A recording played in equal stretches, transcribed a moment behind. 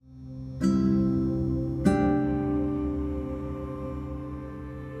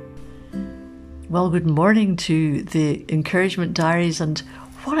Well, good morning to the Encouragement Diaries, and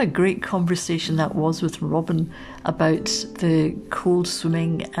what a great conversation that was with Robin about the cold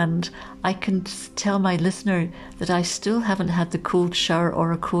swimming. And I can tell my listener that I still haven't had the cold shower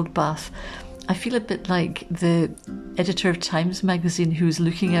or a cold bath. I feel a bit like the editor of Times magazine who was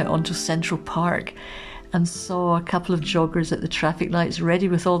looking out onto Central Park and saw a couple of joggers at the traffic lights ready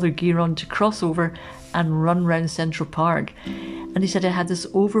with all their gear on to cross over and run round Central Park. And he said, I had this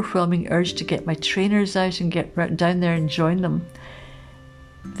overwhelming urge to get my trainers out and get down there and join them.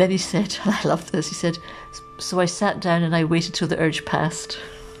 Then he said, and I love this, he said, so I sat down and I waited till the urge passed.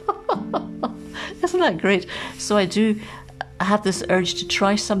 Isn't that great? So I have this urge to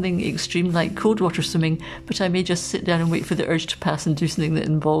try something extreme like cold water swimming, but I may just sit down and wait for the urge to pass and do something that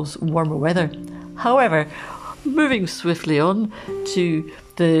involves warmer weather. However, moving swiftly on to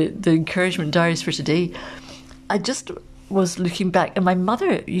the Encouragement Diaries for today, I just was looking back, and my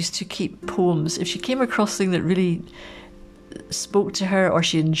mother used to keep poems. If she came across something that really spoke to her or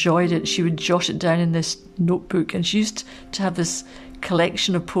she enjoyed it, she would jot it down in this notebook. And she used to have this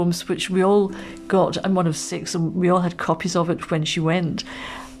collection of poems which we all got. I'm one of 6, and we all had copies of it when she went.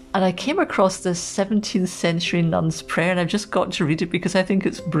 And I came across this 17th century nun's prayer, and I've just got to read it because I think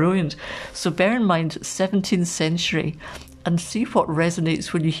it's brilliant. So bear in mind 17th century and see what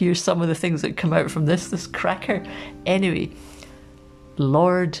resonates when you hear some of the things that come out from this cracker. Anyway,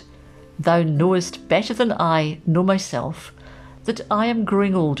 Lord, thou knowest better than I know myself that I am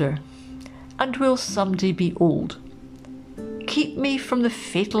growing older and will someday be old. Keep me from the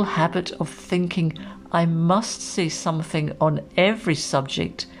fatal habit of thinking I must say something on every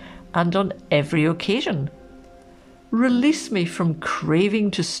subject and on every occasion. Release me from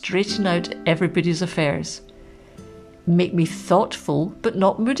craving to straighten out everybody's affairs. Make me thoughtful but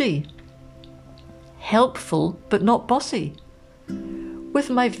not moody, helpful but not bossy.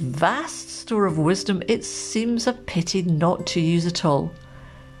 With my vast store of wisdom, it seems a pity not to use it all.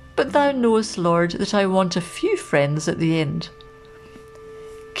 But thou knowest, Lord, that I want a few friends at the end.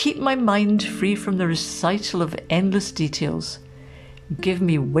 Keep my mind free from the recital of endless details. Give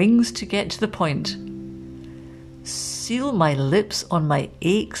me wings to get to the point. Seal my lips on my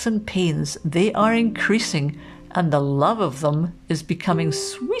aches and pains. They are increasing, and the love of them is becoming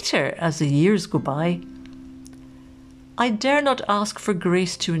sweeter as the years go by. I dare not ask for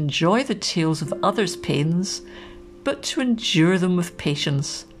grace to enjoy the tales of others' pains, but to endure them with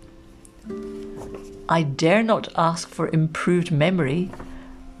patience. I dare not ask for improved memory,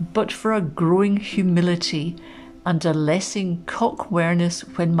 but for a growing humility and a lessing cock-wareness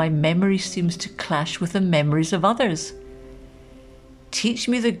when my memory seems to clash with the memories of others. Teach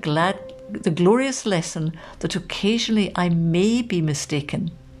me the glorious lesson that occasionally I may be mistaken.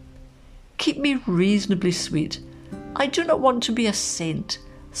 Keep me reasonably sweet. I do not want to be a saint.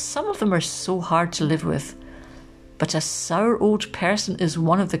 Some of them are so hard to live with. But a sour old person is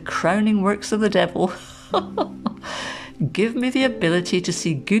one of the crowning works of the devil. Give me the ability to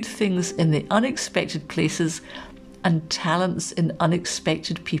see good things in the unexpected places and talents in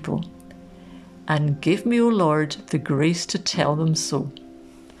unexpected people. And give me, O Lord, the grace to tell them so.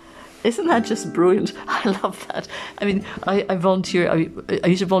 Isn't that just brilliant? I love that. I mean, I volunteer. I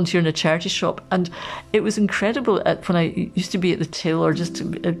used to volunteer in a charity shop, and it was incredible when I used to be at the till or just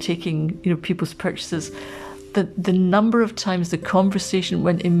taking people's purchases. The number of times the conversation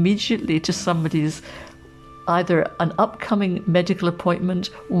went immediately to somebody's either an upcoming medical appointment,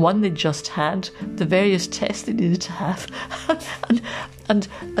 one they just had, the various tests they needed to have, and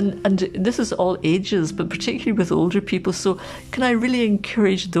this is all ages, but particularly with older people. So can I really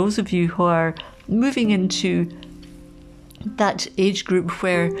encourage those of you who are moving into that age group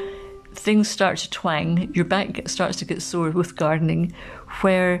where things start to twang, your back starts to get sore with gardening,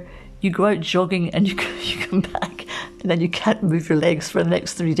 where you go out jogging and you come back and then you can't move your legs for the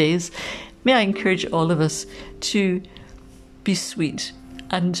next 3 days. May I encourage all of us to be sweet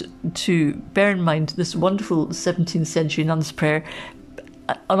and to bear in mind this wonderful 17th century nun's prayer.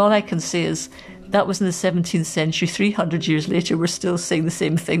 And all I can say is that was in the 17th century. 300 years later, we're still saying the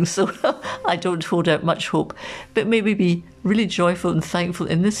same thing. So I don't hold out much hope. But may we be really joyful and thankful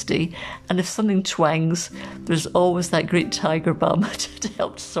in this day. And if something twangs, there's always that great tiger balm to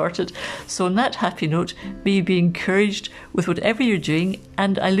help sort it. So on that happy note, may you be encouraged with whatever you're doing.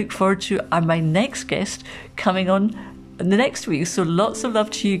 And I look forward to my next guest coming on in the next week. So lots of love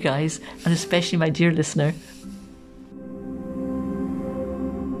to you guys, and especially my dear listener.